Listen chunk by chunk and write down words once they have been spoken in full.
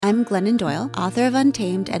I'm Glennon Doyle, author of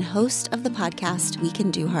Untamed and host of the podcast We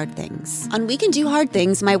Can Do Hard Things. On We Can Do Hard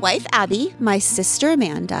Things, my wife Abby, my sister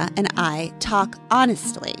Amanda, and I talk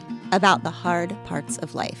honestly about the hard parts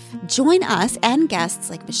of life. Join us and guests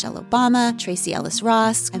like Michelle Obama, Tracy Ellis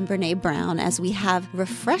Ross, and Brene Brown as we have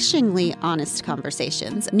refreshingly honest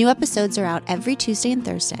conversations. New episodes are out every Tuesday and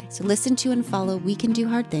Thursday, so listen to and follow We Can Do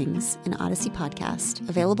Hard Things, an Odyssey podcast,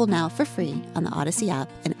 available now for free on the Odyssey app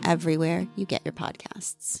and everywhere you get your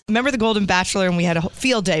podcasts. Remember the Golden Bachelor, and we had a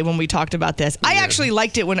field day when we talked about this. I actually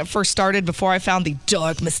liked it when it first started before I found the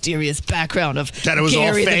dark, mysterious background of that it was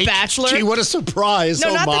Gary all fake? the Bachelor. Gee, what a surprise.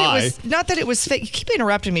 No, not that it was fake. You keep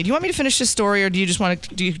interrupting me. Do you want me to finish this story, or do you just want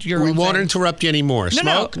to do your own We won't thing? interrupt you anymore.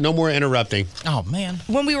 Smoke, no more interrupting. Oh, man.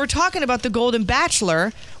 When we were talking about the Golden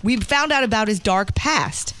Bachelor, we found out about his dark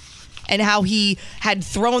past and how he had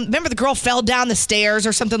remember the girl fell down the stairs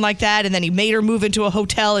or something like that, and then he made her move into a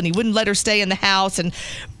hotel and he wouldn't let her stay in the house. And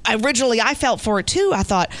originally I felt for it too. I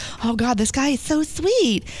thought, oh God, this guy is so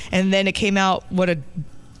sweet. And then it came out what a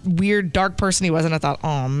weird, dark person he was, and I thought,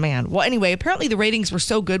 oh man. Well, anyway, apparently the ratings were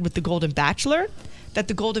so good with the Golden Bachelor that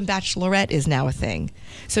the Golden Bachelorette is now a thing.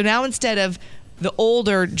 So now instead of the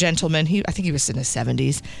older gentleman, I think he was in his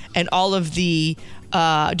 70s, and all of the,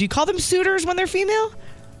 do you call them suitors when they're female?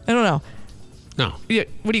 I don't know. No. Yeah,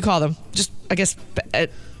 what do you call them? Just, I guess. I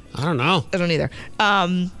don't know. I don't either.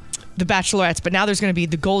 The Bachelorettes, but now there's going to be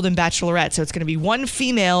the Golden Bachelorette, so it's going to be one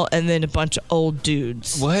female and then a bunch of old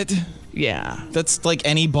dudes. What? Yeah. That's like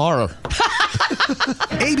any bar.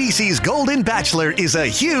 ABC's Golden Bachelor is a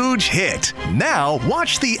huge hit. Now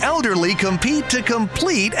watch the elderly compete to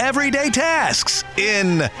complete everyday tasks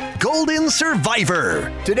in Golden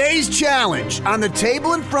Survivor. Today's challenge. On the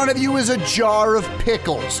table in front of you is a jar of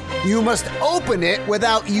pickles. You must open it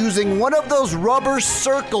without using one of those rubber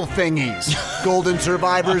circle thingies. Golden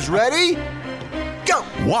Survivors ready? Go!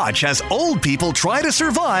 Watch as old people try to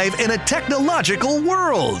survive in a technological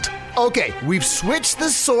world. Okay, we've switched the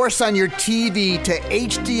source on your TV to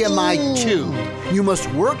HDMI 2. You must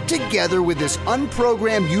work together with this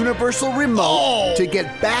unprogrammed universal remote to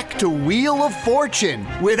get back to Wheel of Fortune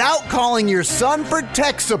without calling your son for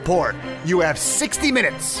tech support. You have 60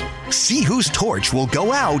 minutes. See whose torch will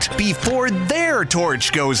go out before their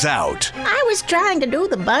torch goes out. I was trying to do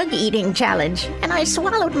the bug eating challenge, and I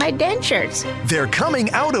swallowed my dentures. They're coming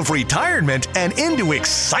out of retirement and into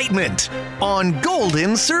excitement on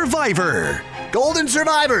Golden Survivor. Golden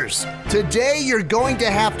Survivors, today you're going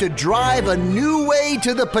to have to drive a new way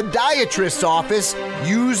to the podiatrist's office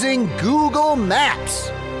using Google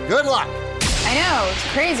Maps. Good luck. I know,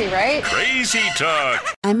 it's crazy, right? Crazy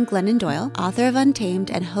talk. I'm Glennon Doyle, author of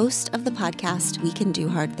Untamed and host of the podcast We Can Do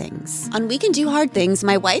Hard Things. On We Can Do Hard Things,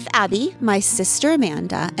 my wife Abby, my sister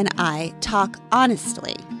Amanda, and I talk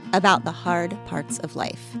honestly about the hard parts of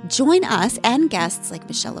life. Join us and guests like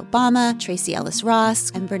Michelle Obama, Tracy Ellis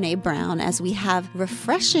Ross, and Brene Brown as we have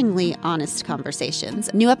refreshingly honest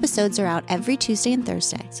conversations. New episodes are out every Tuesday and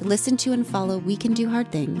Thursday, so listen to and follow We Can Do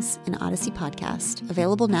Hard Things, an Odyssey podcast,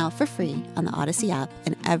 available now for free on the Odyssey app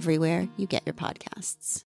and everywhere you get your podcasts.